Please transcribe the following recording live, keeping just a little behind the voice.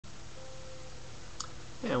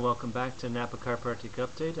And welcome back to Napa Chiropractic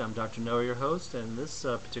Update. I'm Dr. Noah, your host, and this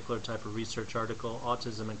particular type of research article,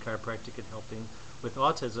 Autism and Chiropractic and Helping with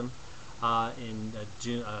Autism, in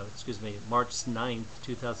March 9th,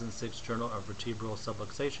 2006, Journal of Vertebral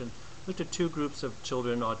Subluxation, looked at two groups of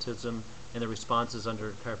children with autism and the responses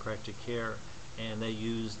under chiropractic care. And they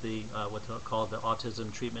used the what's called the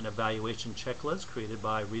Autism Treatment Evaluation Checklist, created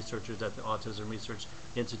by researchers at the Autism Research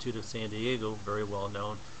Institute of San Diego, very well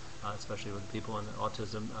known, especially with people in the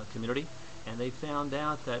autism community. And they found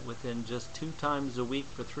out that within just 2 times a week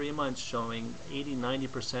for 3 months, showing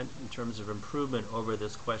 80–90% in terms of improvement over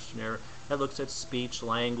this questionnaire that looks at speech,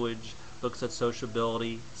 language, looks at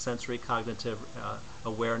sociability, sensory cognitive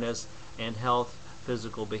awareness, and health,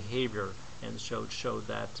 physical behavior, and showed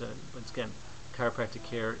that, once again, chiropractic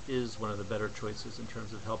care is one of the better choices in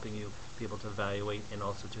terms of helping you be able to evaluate and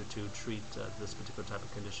also to treat this particular type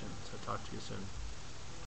of condition. So talk to you soon.